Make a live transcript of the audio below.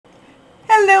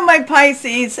Hello, my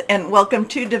Pisces, and welcome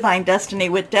to Divine Destiny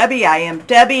with Debbie. I am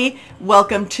Debbie.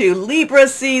 Welcome to Libra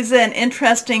season.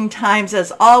 Interesting times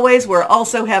as always. We're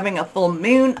also having a full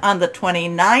moon on the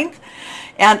 29th,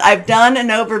 and I've done an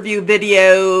overview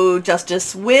video,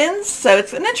 Justice Wins, so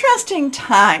it's an interesting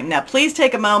time. Now, please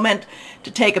take a moment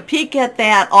to take a peek at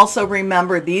that. Also,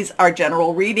 remember, these are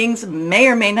general readings, may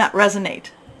or may not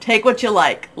resonate. Take what you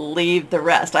like, leave the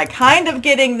rest. I kind of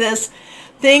getting this.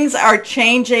 Things are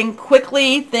changing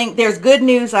quickly. Think there's good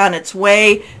news on its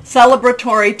way.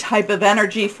 Celebratory type of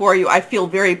energy for you. I feel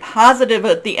very positive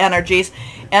with the energies,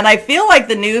 and I feel like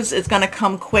the news is going to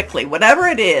come quickly. Whatever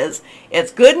it is,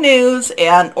 it's good news,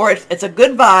 or it's a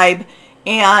good vibe,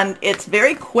 and it's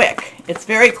very quick. It's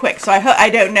very quick. So I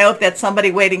don't know if that's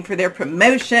somebody waiting for their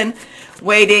promotion,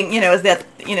 waiting, is that,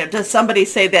 does somebody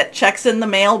say that check's in the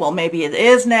mail? Well, maybe it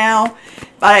is now.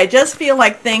 But I just feel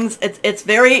like things, it's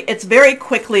very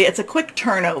quickly, it's a quick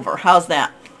turnover. How's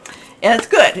that? And it's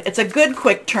good. It's a good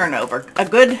quick turnover. A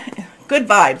good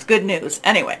vibes, good news.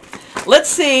 Anyway, let's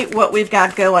see what we've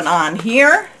got going on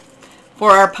here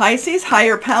for our Pisces,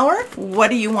 higher power.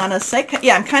 What do you want to say?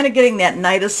 Yeah, I'm kind of getting that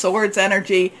Knight of Swords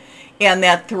energy and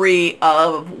that Three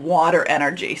of Water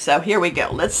energy. So here we go.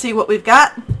 Let's see what we've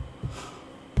got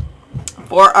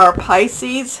for our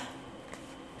Pisces.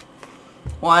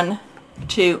 1,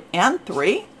 2, and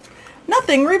 3.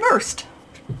 Nothing reversed.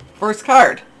 First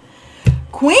card.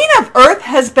 Queen of Earth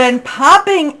has been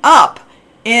popping up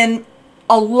in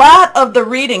a lot of the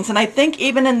readings, and I think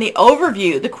even in the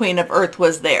overview the Queen of Earth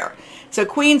was there. So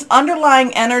Queen's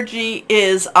underlying energy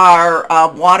is our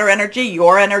water energy,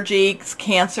 your energy,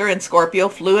 Cancer and Scorpio,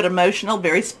 fluid, emotional,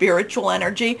 very spiritual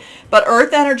energy. But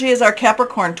Earth energy is our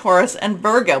Capricorn, Taurus, and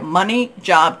Virgo, money,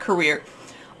 job, career,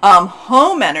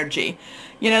 home energy.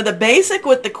 The basic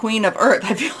with the Queen of Earth,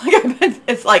 I feel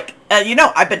like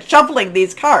I've been shuffling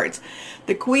these cards.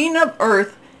 The Queen of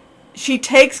Earth, she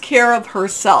takes care of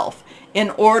herself in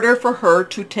order for her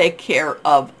to take care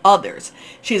of others.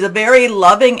 She's a very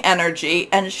loving energy,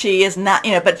 and she is not,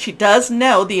 but she does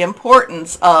know the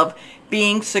importance of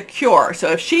being secure.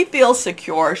 So if she feels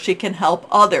secure, she can help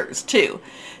others too.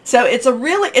 So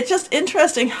it's just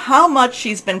interesting how much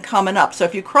she's been coming up. So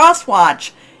if you cross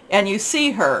watch and you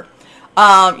see her,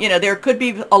 there could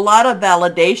be a lot of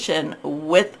validation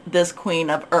with this Queen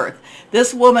of Earth.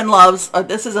 This woman loves,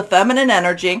 this is a feminine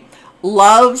energy,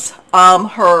 loves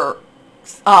her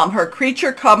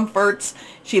creature comforts.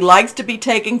 She likes to be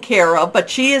taken care of, but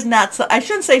she is not, I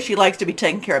shouldn't say she likes to be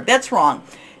taken care of. That's wrong.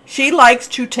 She likes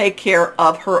to take care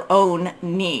of her own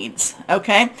needs,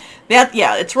 okay?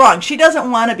 It's wrong. She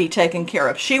doesn't want to be taken care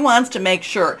of. She wants to make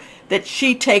sure that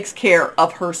she takes care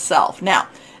of herself. Now,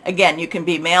 again, you can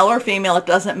be male or female, it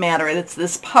doesn't matter. It's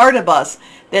this part of us,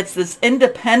 that's this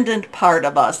independent part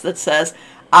of us that says,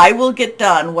 I will get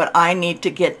done what I need to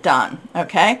get done,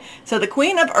 okay? So the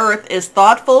Queen of Earth is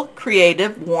thoughtful,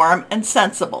 creative, warm, and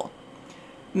sensible.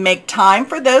 Make time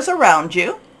for those around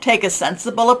you. Take a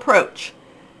sensible approach.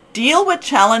 Deal with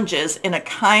challenges in a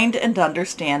kind and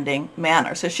understanding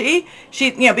manner. So she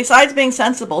besides being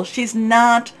sensible, she's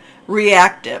not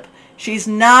reactive. She's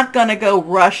not going to go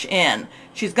rush in.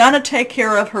 She's going to take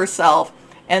care of herself,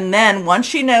 and then once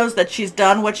she knows that she's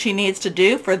done what she needs to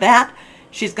do for that,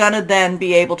 she's going to then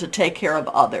be able to take care of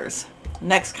others.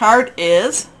 Next card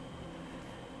is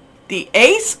the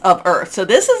Ace of Earth. So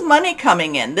this is money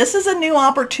coming in. This is a new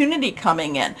opportunity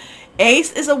coming in.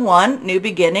 Ace is a 1, new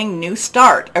beginning, new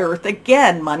start. Earth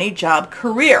again, money, job,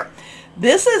 career.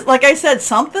 This is, like I said,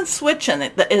 something switching.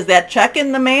 Is that check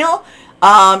in the mail?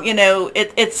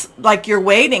 It's like you're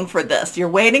waiting for this. You're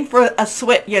waiting for a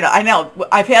switch. I know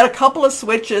I've had a couple of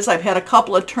switches. I've had a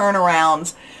couple of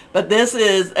turnarounds. But this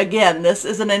is, again, this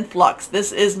is an influx.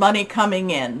 This is money coming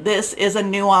in. This is a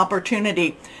new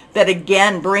opportunity that,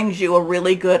 again, brings you a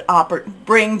really good,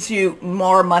 brings you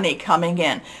more money coming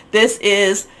in. This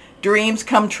is dreams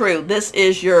come true. This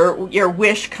is your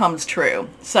wish comes true.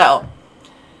 So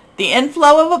the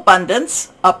inflow of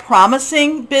abundance, a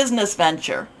promising business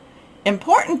venture,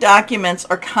 important documents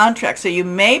or contracts. So you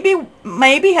may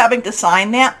be having to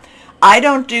sign that. I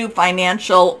don't do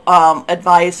financial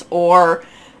advice, or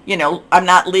I'm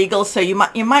not legal, so you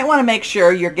might want to make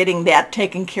sure you're getting that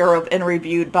taken care of and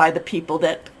reviewed by the people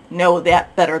that know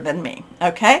that better than me,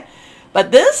 okay?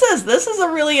 But this is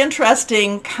a really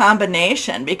interesting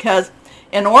combination, because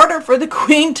in order for the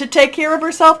Queen to take care of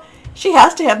herself, she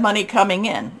has to have money coming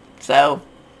in. So,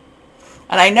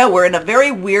 and I know we're in a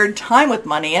very weird time with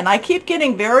money, and I keep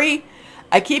getting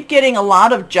a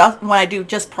lot of, when I do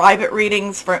just private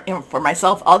readings for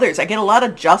myself, others, I get a lot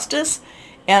of justice.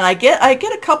 And I get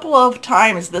a couple of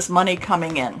times this money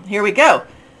coming in. Here we go.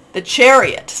 The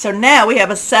Chariot. So now we have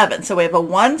a 7. So we have a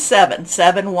 1, 7,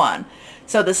 7, 1.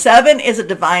 So the 7 is a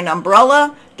divine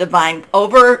umbrella, divine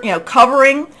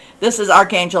covering. This is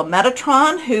Archangel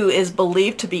Metatron, who is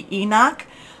believed to be Enoch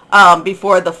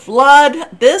before the flood.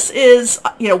 This is,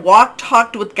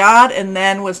 talked with God and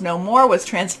then was no more, was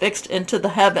transfixed into the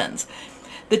heavens.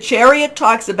 The Chariot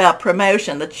talks about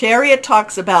promotion. The Chariot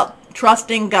talks about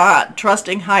trusting God,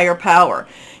 trusting higher power.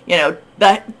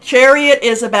 The Chariot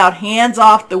is about hands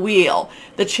off the wheel.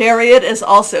 The Chariot is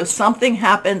also something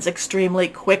happens extremely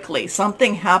quickly.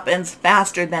 Something happens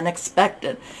faster than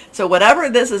expected. So whatever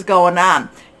this is going on,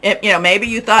 maybe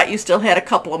you thought you still had a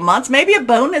couple of months. Maybe a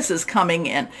bonus is coming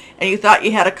in, and you thought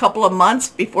you had a couple of months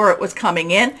before it was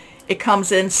coming in. It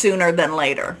comes in sooner than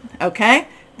later. Okay?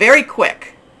 Very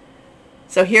quick.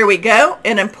 So here we go.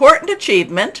 An important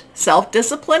achievement,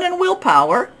 self-discipline and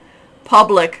willpower,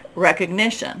 public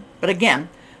recognition. But again,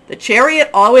 the Chariot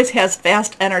always has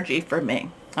fast energy for me.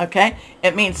 Okay?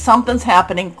 It means something's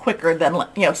happening quicker than,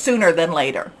 sooner than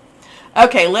later.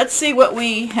 Okay, let's see what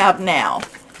we have now.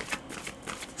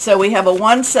 So we have a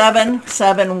 1, 7,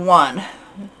 7, 1.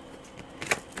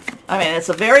 I mean, it's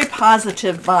a very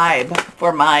positive vibe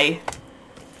for my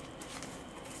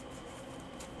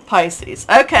Pisces.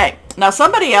 Okay, now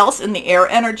somebody else in the air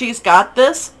energies got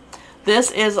this.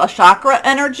 This is a chakra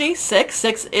energy. 6.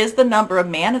 6 is the number of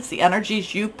man. It's the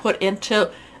energies you put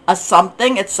into a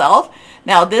something itself.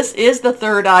 Now this is the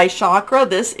third eye chakra.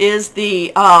 This is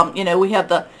the, we have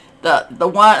the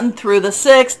 1 through the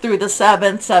 6 through the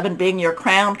 7, 7 being your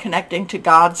crown, connecting to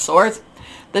God's source.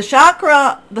 The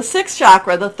chakra, the 6th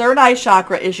chakra, the third eye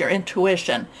chakra is your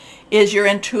intuition, is your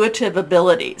intuitive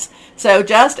abilities. So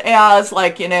just as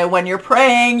when you're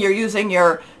praying, you're using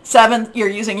your 7th, you're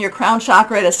using your crown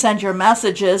chakra to send your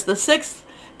messages. The 6th,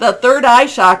 the third eye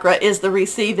chakra is the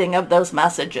receiving of those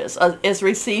messages, is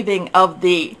receiving of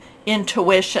the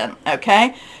intuition.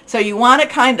 Okay, so you want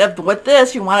to with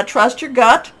this, you want to trust your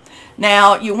gut.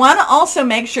 Now, you want to also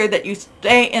make sure that you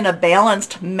stay in a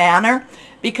balanced manner,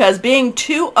 because being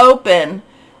too open,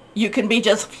 you can be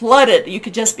just flooded. You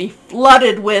could just be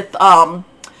flooded with,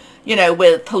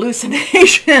 with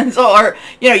hallucinations, or,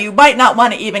 you might not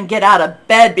want to even get out of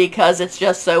bed because it's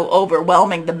just so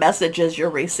overwhelming, the messages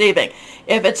you're receiving.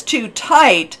 If it's too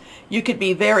tight, you could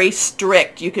be very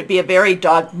strict. You could be very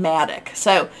dogmatic.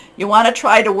 So you want to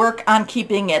try to work on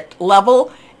keeping it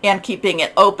level and keeping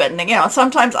it open.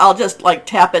 Sometimes I'll just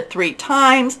tap it 3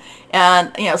 times,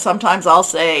 and sometimes I'll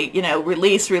say,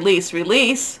 release, release,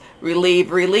 release,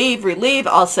 relieve, relieve, relieve.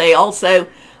 I'll say also,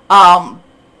 I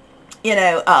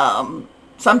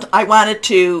wanted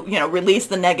to, release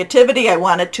the negativity. I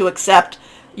wanted to accept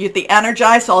the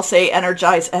energize. So I'll say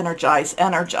energize, energize,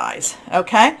 energize.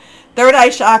 Okay? Third eye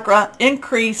chakra,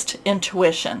 increased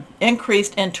intuition.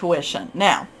 Increased intuition.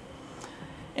 Now,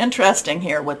 interesting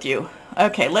here with you.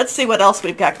 Okay, let's see what else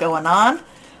we've got going on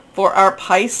for our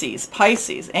Pisces.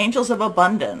 Pisces, angels of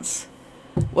abundance.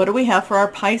 What do we have for our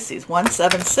Pisces? 1,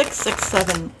 7, 6, 6,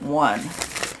 7, 1.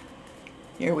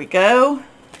 Here we go.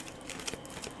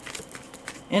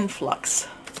 Influx.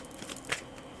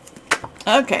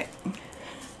 Okay.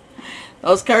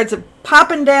 Those cards are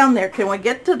popping down there. Can we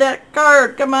get to that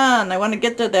card? Come on. I want to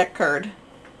get to that card.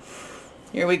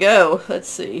 Here we go. Let's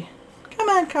see. Come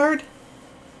on, card.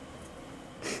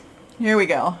 Here we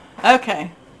go. Okay.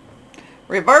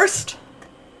 Reversed.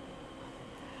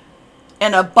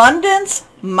 An abundance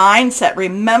mindset.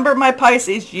 Remember, my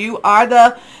Pisces, you are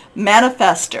the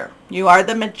manifester. You are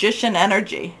the magician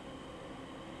energy.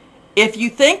 If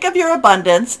you think of your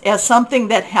abundance as something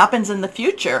that happens in the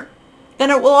future,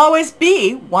 then it will always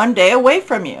be one day away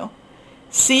from you.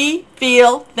 See,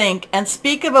 feel, think, and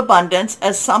speak of abundance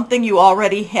as something you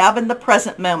already have in the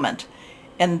present moment.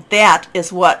 And that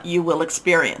is what you will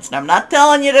experience. Now, I'm not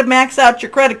telling you to max out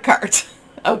your credit cards,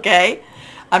 okay?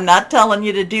 I'm not telling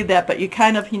you to do that, but you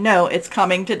kind of know it's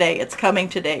coming today, it's coming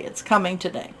today, it's coming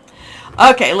today.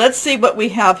 Okay, let's see what we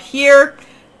have here.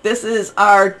 This is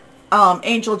our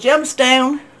angel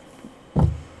gemstone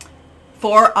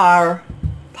for our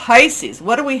Pisces.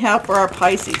 What do we have for our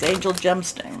Pisces? Angel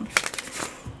gemstone.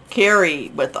 Carry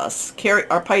with us. Carry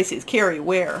our Pisces. Carry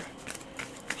where?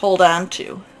 Hold on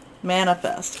to.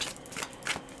 Manifest.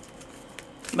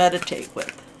 Meditate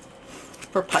with.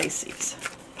 For Pisces.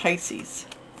 Pisces.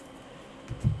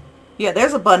 Yeah,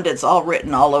 there's abundance all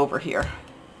written all over here.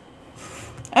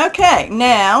 Okay,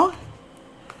 now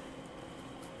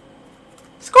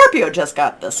Scorpio just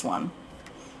got this one.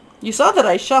 You saw that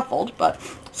I shuffled, but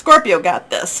Scorpio got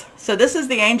this. So this is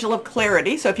the angel of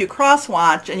clarity. So if you cross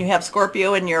watch and you have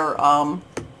Scorpio in your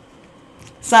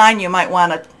sign, you might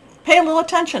want to pay a little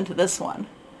attention to this one.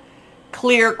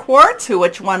 Clear quartz,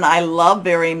 which one I love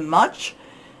very much.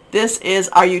 This is,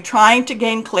 are you trying to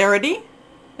gain clarity?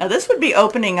 Now this would be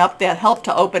opening up that, help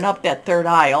to open up that third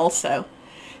eye also.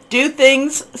 Do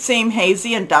things seem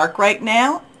hazy and dark right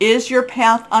now? Is your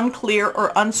path unclear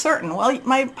or uncertain? Well,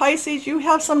 my Pisces, you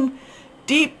have some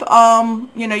deep,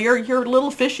 you know, your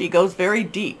little fishy goes very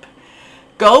deep.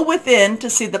 Go within to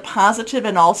see the positive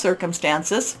in all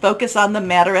circumstances. Focus on the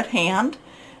matter at hand.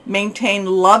 Maintain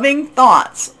loving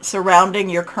thoughts surrounding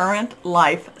your current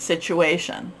life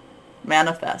situation.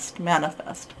 Manifest,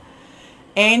 manifest.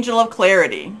 Angel of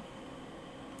Clarity.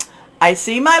 I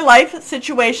see my life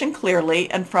situation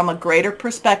clearly and from a greater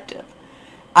perspective.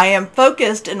 I am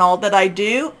focused in all that I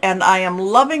do, and I am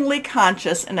lovingly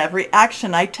conscious in every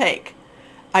action I take.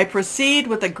 I proceed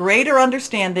with a greater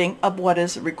understanding of what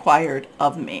is required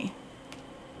of me.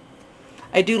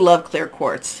 I do love clear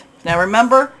quartz. Now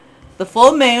remember, the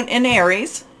full moon in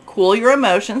Aries, cool your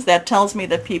emotions. That tells me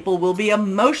that people will be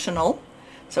emotional,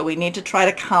 so we need to try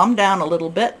to calm down a little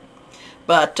bit.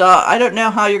 But I don't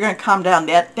know how you're going to calm down.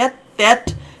 That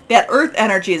earth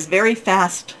energy is very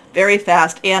fast,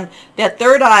 and that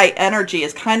third eye energy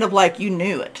is kind of like you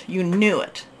knew it. You knew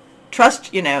it.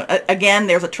 Trust, you know, again,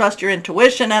 there's a trust your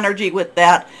intuition energy with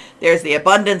that. There's the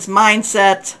abundance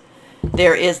mindset.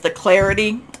 There is the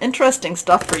clarity. Interesting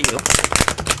stuff for you.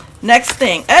 Next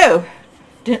thing. Oh,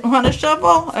 didn't want to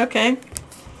shuffle? Okay.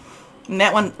 And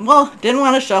that one, well, didn't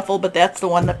want to shuffle, but that's the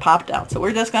one that popped out. So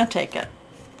we're just going to take it.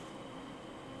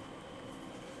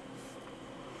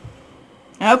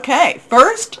 Okay,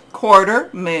 first quarter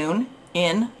moon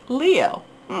in Leo.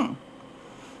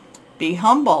 Be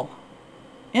humble.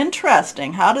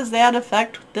 Interesting. How does that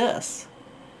affect this?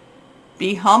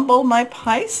 Be humble, my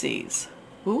Pisces.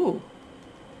 Ooh.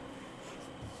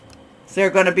 Is there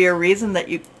going to be a reason that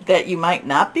you might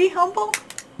not be humble?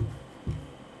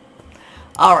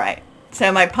 All right.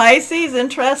 So my Pisces,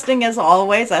 interesting as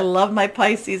always. I love my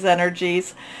Pisces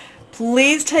energies.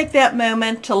 Please take that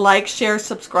moment to like, share,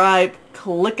 subscribe,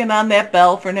 clicking on that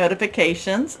bell for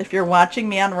notifications. If you're watching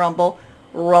me on Rumble,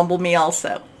 Rumble me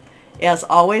also. As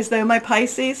always, though, my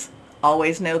Pisces,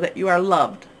 always know that you are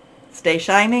loved. Stay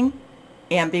shining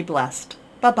and be blessed.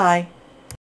 Bye-bye.